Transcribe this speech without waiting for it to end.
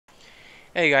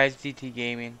Hey guys, DT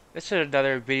Gaming. This is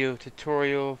another video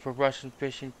tutorial for Russian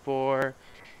Fishing 4.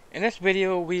 In this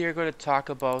video, we are going to talk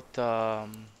about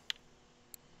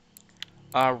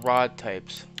rod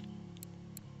types.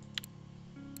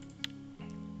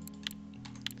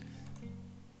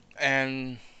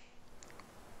 And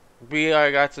we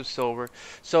are got some silver.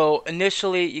 So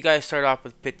initially, you guys start off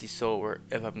with 50 silver,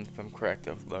 if I'm correct,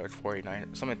 of large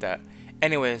 49, something like that.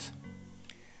 Anyways,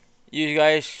 you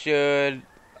guys should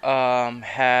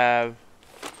have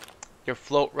your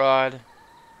float rod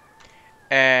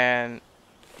and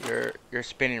your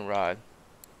spinning rod.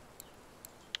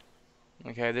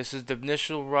 Okay, this is the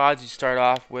initial rods you start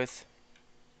off with.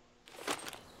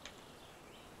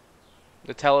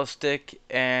 The telestick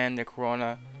and the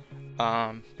Corona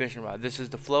fishing rod. This is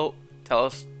the float,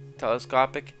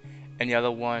 telescopic, and the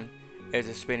other one is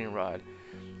a spinning rod.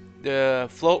 The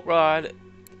float rod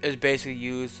is basically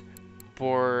used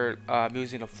for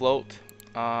using a float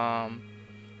um,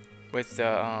 with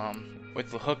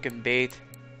the hook and bait.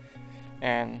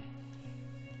 And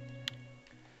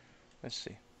let's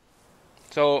see.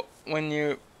 So when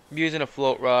you're using a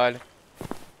float rod,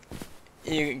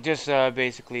 you just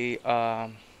basically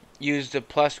use the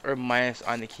plus or minus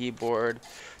on the keyboard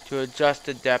to adjust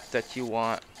the depth that you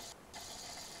want.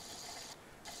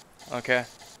 Okay.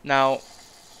 Now,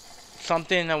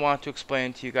 something I want to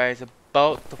explain to you guys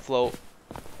about the float.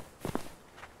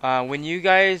 When you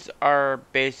guys are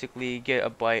basically get a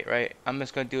bite, right? I'm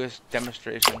just gonna do this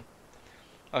demonstration.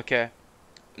 Okay.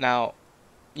 Now,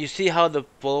 you see how the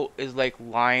float is like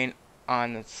lying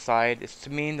on the side? It's to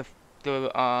mean the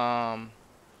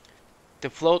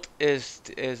float is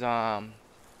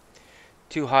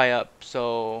too high up,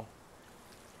 so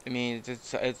I mean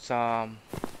it's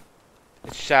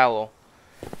shallow.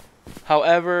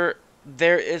 However,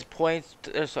 there's parts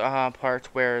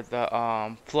where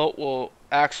the float will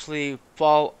actually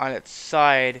fall on its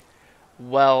side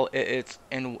while it's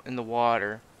in the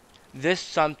water. This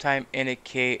sometimes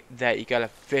indicate that you got a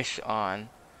fish on.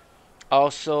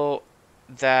 Also,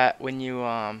 that when you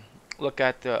look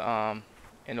at the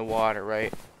in the water,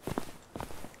 right?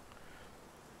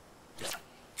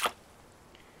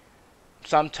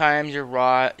 Sometimes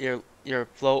your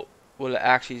float will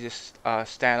actually just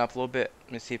stand up a little bit.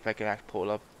 Let me see if I can actually pull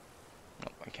it up.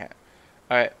 No, I can't.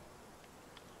 Alright.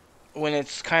 When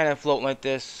it's kind of floating like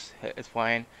this, it's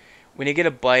fine. When you get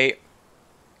a bite,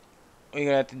 what you're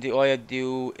gonna have to do, all you have to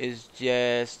do is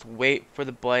just wait for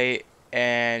the bite,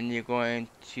 and you're going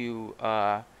to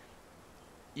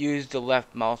use the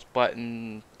left mouse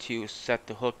button to set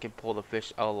the hook and pull the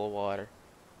fish out of the water.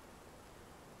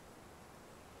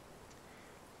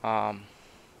 Um,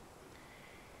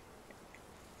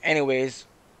 Anyways,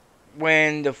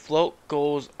 when the float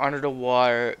goes under the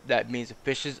water, that means the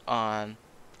fish is on.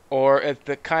 Or if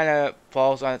it kind of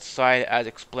falls on its side as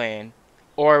explained,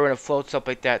 or when it floats up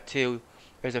like that too,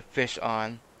 there's a fish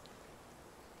on.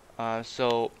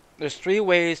 So there's three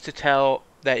ways to tell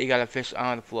that you got a fish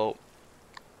on the float.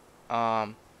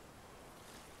 Um,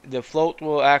 the float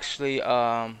will actually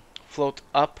float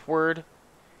upward,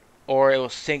 or it will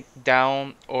sink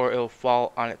down, or it will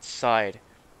fall on its side.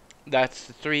 That's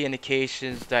the three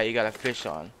indications that you got a fish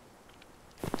on.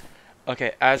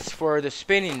 Okay, as for the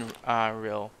spinning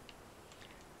reel,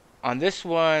 on this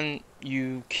one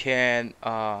you can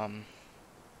adjust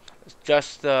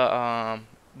the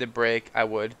brake. I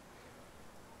would.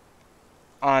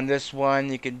 On this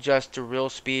one you can adjust the reel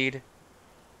speed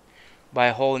by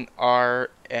holding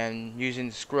R and using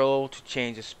the scroll to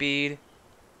change the speed,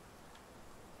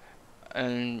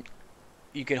 and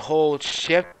you can hold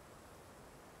shift.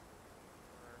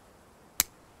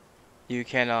 You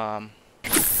can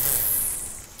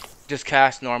just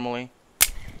cast normally.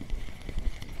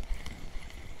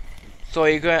 So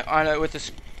you're going on it with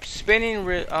the spinning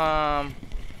with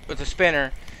the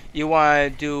spinner. You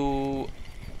want to do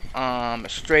a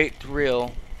straight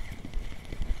reel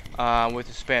with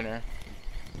the spinner.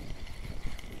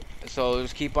 So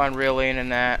just keep on reeling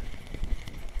and that.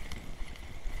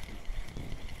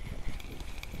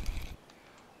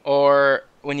 Or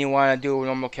when you want to do a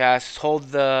normal cast, just hold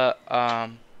the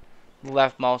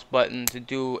left mouse button to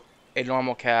do a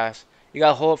normal cast. You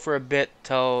gotta hold it for a bit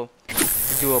till you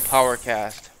do a power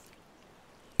cast.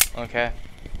 Okay.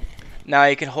 Now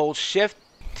you can hold shift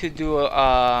to do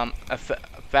a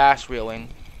fast reeling,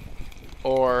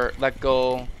 or let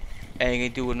go and you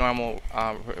can do a normal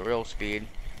reel speed.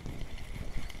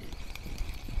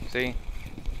 See?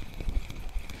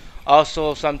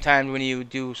 Also, sometimes when you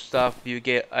do stuff, you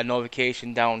get a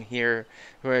notification down here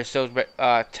where it says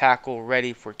tackle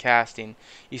ready for casting.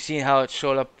 You see how it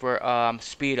showed up for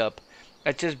speed up.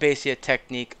 That's just basically a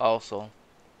technique also.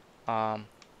 Um,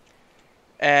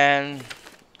 and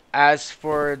as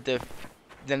for the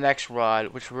next rod,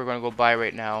 which we're gonna go buy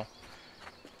right now.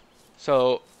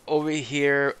 So over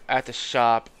here at the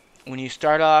shop, when you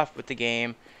start off with the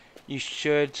game, you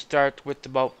should start with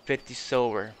about 50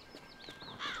 silver.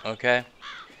 Okay,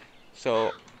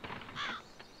 so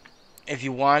if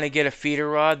you want to get a feeder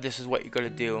rod, this is what you're gonna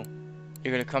do.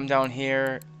 You're gonna come down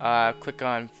here, click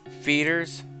on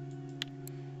feeders,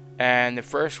 and the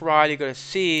first rod you're gonna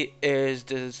see is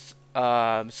this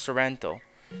Sorrento.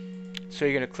 So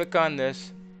you're gonna click on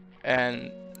this,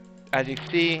 and as you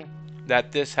see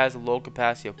that this has a load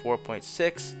capacity of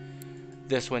 4.6.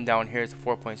 This one down here is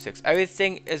 4.6.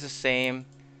 Everything is the same.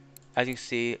 As you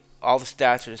see, all the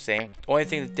stats are the same. The only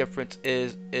thing the difference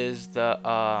is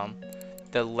the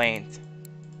length.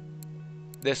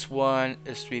 This one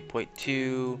is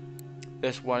 3.2,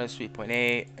 this one is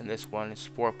 3.8, and this one is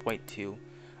 4.2.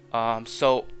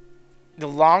 So the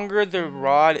longer the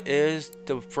rod is,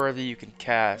 the further you can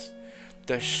cast.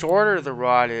 The shorter the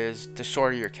rod is, the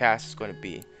shorter your cast is going to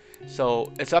be.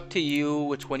 So it's up to you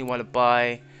which one you want to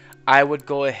buy. I would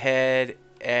go ahead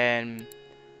and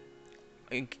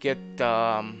get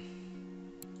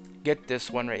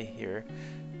this one right here.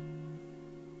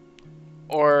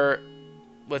 Or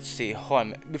let's see, hold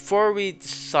on. Before we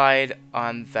decide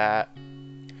on that,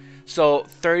 so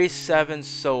 37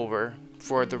 silver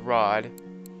for the rod,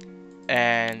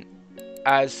 and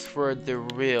as for the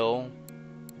reel,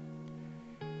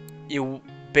 you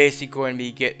basically going to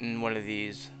be getting one of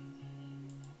these.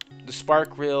 The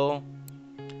spark reel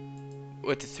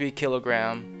with the 3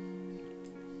 kilogram.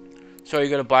 So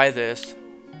you're gonna buy this.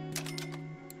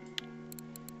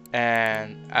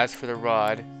 And as for the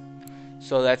rod,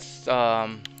 so that's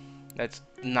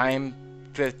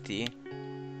 950.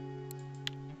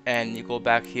 And you go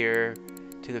back here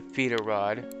to the feeder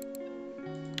rod.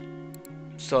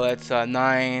 So that's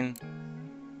 9.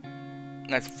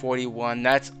 That's 41.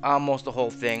 That's almost the whole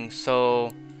thing.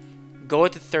 So go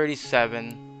with the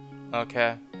 37.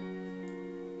 Okay.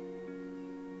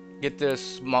 Get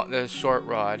this the short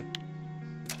rod.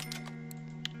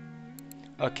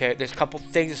 Okay, there's a couple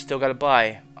things you still gotta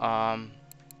buy.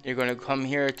 You're gonna come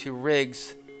here to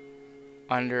rigs.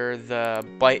 Under the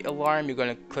bite alarm, you're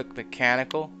gonna click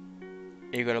mechanical.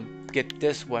 You're gonna get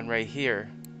this one right here.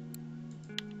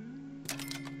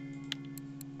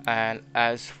 And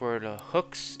as for the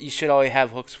hooks, you should already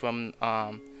have hooks from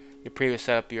your previous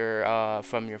setup.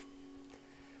 From your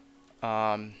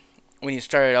when you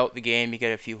started out the game, you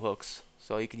get a few hooks,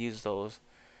 so you can use those.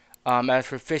 As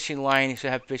for fishing line, you should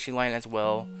have fishing line as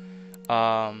well.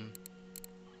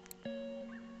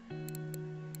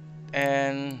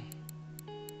 And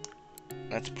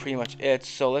that's pretty much it.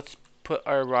 So let's put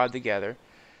our rod together.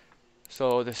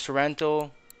 So the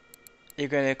Sorrento, you're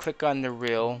gonna click on the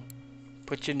reel,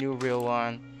 put your new reel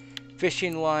on.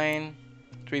 Fishing line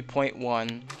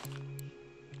 3.1.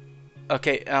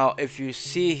 Okay, now if you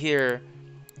see here,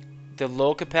 the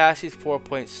low capacity is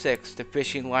 4.6, the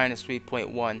fishing line is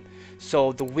 3.1.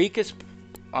 So the weakest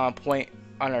point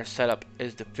on our setup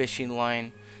is the fishing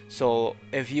line. So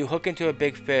if you hook into a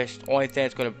big fish, the only thing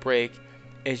that's going to break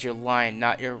is your line,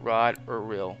 not your rod or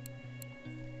reel.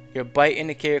 Your bite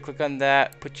indicator, click on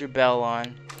that, put your bell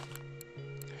on.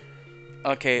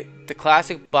 Okay, the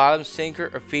classic bottom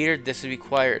sinker or feeder, this is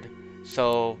required.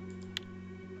 So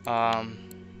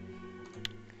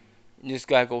you just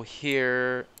gotta go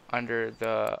here under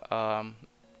the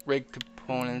rig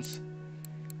components.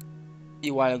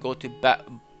 You want to go to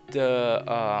the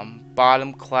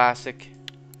bottom classic.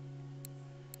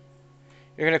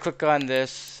 You're gonna click on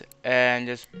this and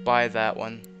just buy that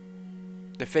one,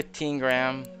 the 15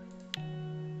 gram.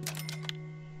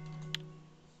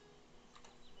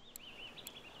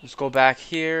 Just go back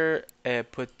here and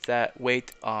put that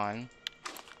weight on.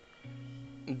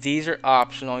 These are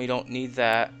optional, you don't need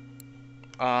that.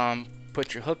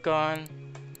 Put your hook on.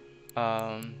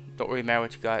 Don't really matter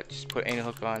what you got, just put any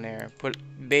hook on there. Put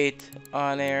bait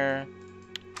on there.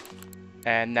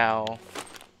 And now,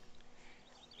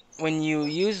 when you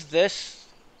use this,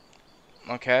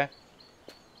 okay,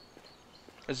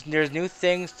 there's new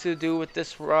things to do with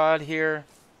this rod here.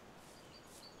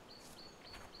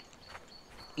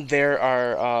 There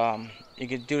are, you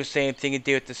can do the same thing you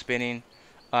do with the spinning.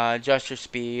 Adjust your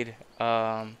speed.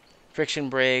 Friction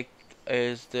brake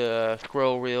is the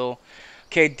scroll reel.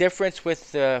 Okay, difference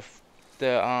with the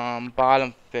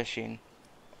bottom fishing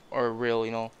or reel,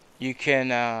 you know, you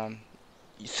can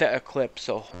set a clip,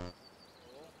 so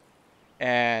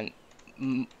and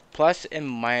plus and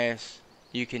minus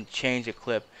you can change the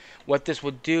clip. What this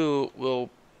will do will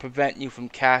prevent you from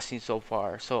casting so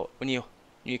far. So when you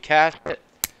cast it,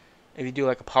 if you do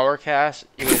like a power cast,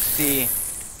 you're gonna see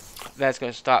that's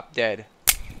gonna stop dead.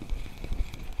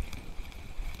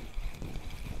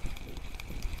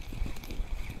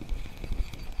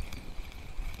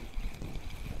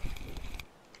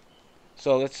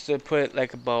 So let's put it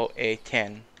like about a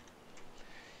 10.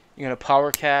 You're gonna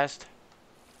power cast.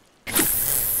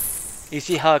 You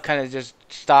see how it kind of just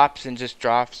stops and just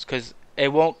drops because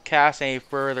it won't cast any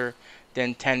further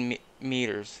than 10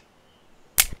 meters.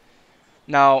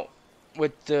 Now,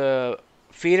 with the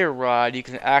feeder rod, you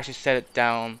can actually set it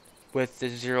down with the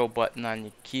 0 button on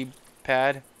your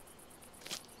keypad.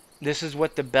 This is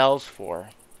what the bell's for.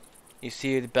 You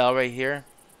see the bell right here?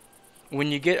 When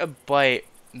you get a bite,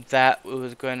 that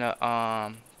was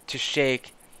gonna to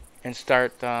shake and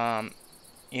start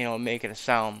making a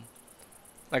sound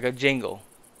like a jingle.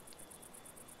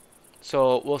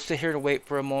 So we'll sit here and wait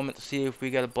for a moment to see if we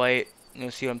get a bite.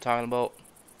 You'll see what I'm talking about.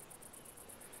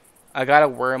 I got a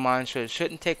worm on, so it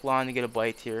shouldn't take long to get a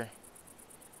bite here.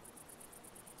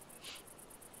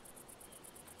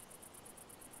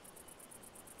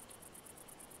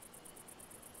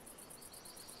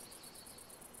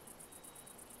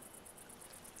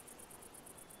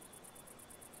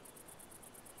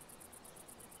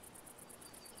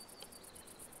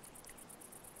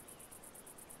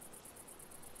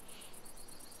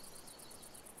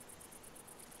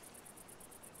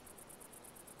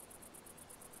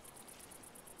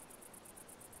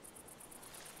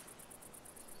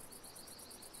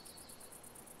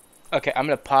 Okay, I'm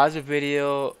gonna pause the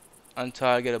video until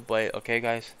I get a bite, okay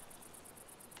guys?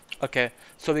 Okay,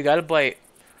 so we got a bite,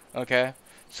 okay?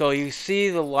 So you see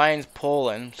the lines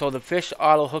pulling, so the fish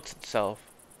auto hooks itself.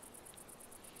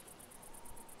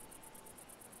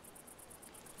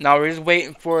 Now we're just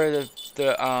waiting for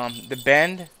the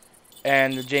bend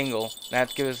and the jingle.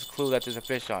 That gives us a clue that there's a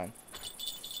fish on.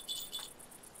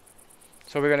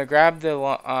 So we're gonna grab the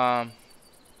well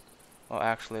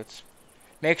actually it's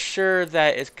make sure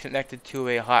that it's connected to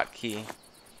a hotkey.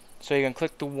 So you can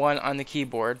click the one on the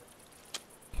keyboard.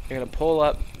 You're gonna pull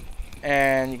up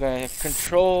and you're gonna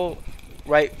control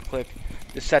right click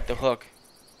to set the hook.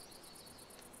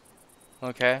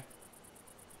 Okay.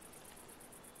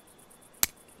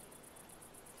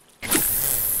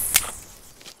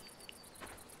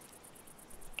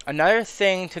 Another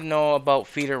thing to know about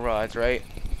feeder rods, right?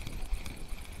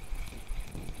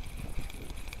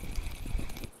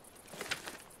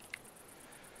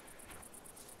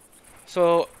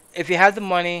 So if you have the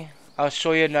money, I'll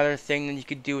show you another thing that you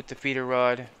could do with the feeder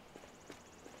rod.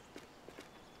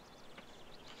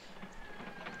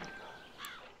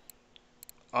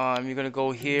 You're gonna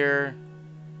go here,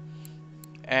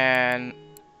 and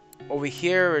over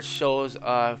here it shows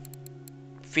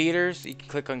feeders. You can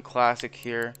click on classic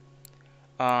here.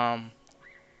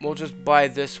 We'll just buy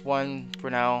this one for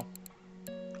now.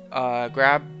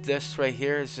 Grab this right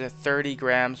here. It's a 30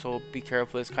 grams, so be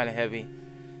careful. It's kind of heavy.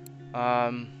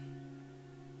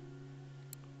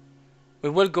 We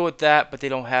would go with that, but they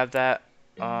don't have that.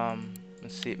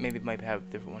 Let's see. Maybe it might have a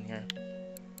different one here.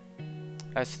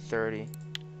 That's 30.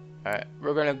 Alright,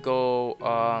 we're gonna go,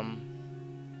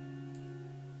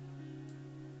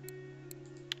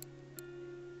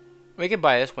 we can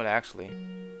buy this one actually.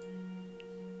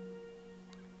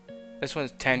 This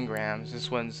one's 10 grams. This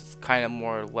one's kind of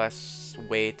more or less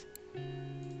weight.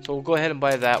 So we'll go ahead and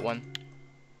buy that one.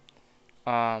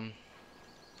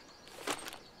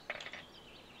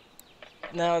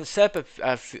 Now to set up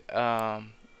to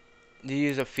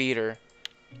use a feeder,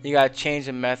 you gotta change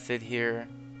the method here.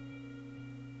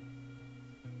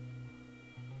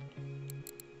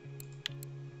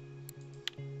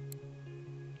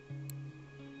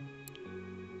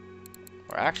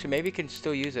 Or actually, maybe you can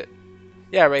still use it.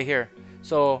 Yeah, right here.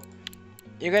 So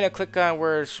you're gonna click on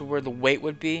where the weight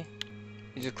would be.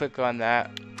 You just click on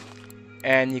that,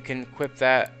 and you can equip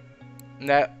that. And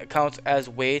that counts as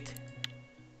weight.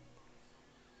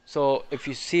 So if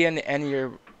you see on the end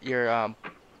of your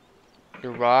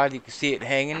rod, you can see it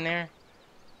hanging there.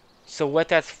 So what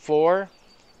that's for,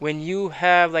 when you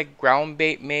have like ground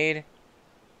bait made,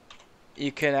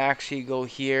 you can actually go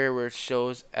here where it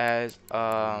shows as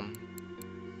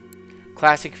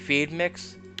classic feed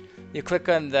mix. You click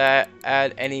on that,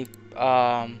 add any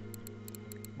ground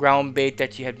bait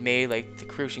that you had made, like the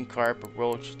crucian carp or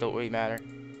roach, don't really matter.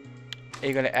 And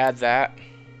you're gonna add that.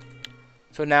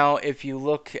 So now if you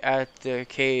look at the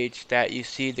cage, that you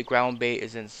see the ground bait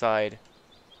is inside.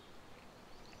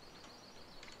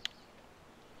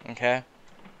 Okay.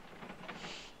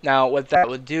 Now what that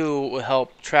would do will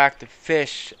help track the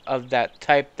fish of that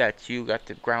type that you got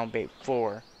the ground bait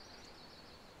for.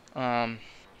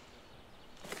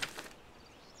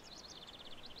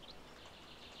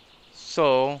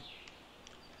 So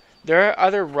there are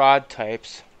other rod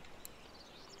types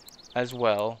as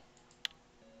well.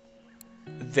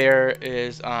 There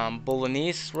is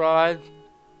Bolognese rod,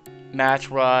 match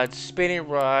rods, spinning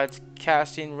rods,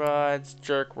 casting rods,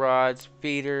 jerk rods,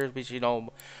 feeders, which we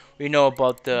know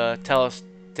about the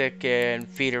telestick and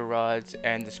feeder rods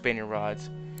and the spinning rods.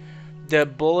 The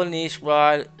Bolognese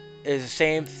rod is the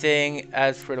same thing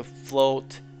as for the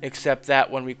float, except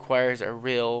that one requires a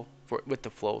reel with the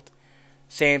float.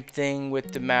 Same thing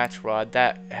with the match rod,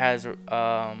 that has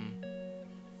can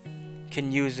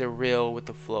use a reel with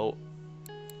the float.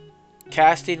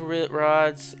 Casting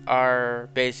rods are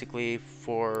basically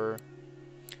for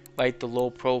like the low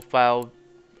profile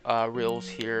reels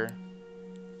here,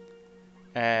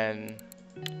 and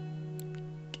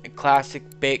classic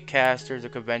bait casters or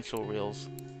conventional reels.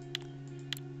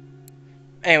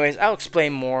 Anyways, I'll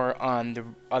explain more on the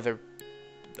other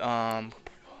um,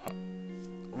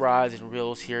 rods and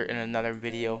reels here in another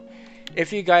video.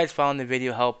 If you guys found the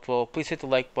video helpful, please hit the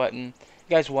like button. If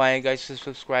you guys want, you guys to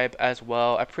subscribe as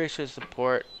well. I appreciate the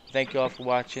support. Thank you all for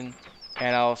watching,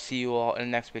 and I'll see you all in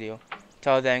the next video.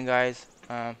 Till then, guys,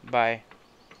 bye.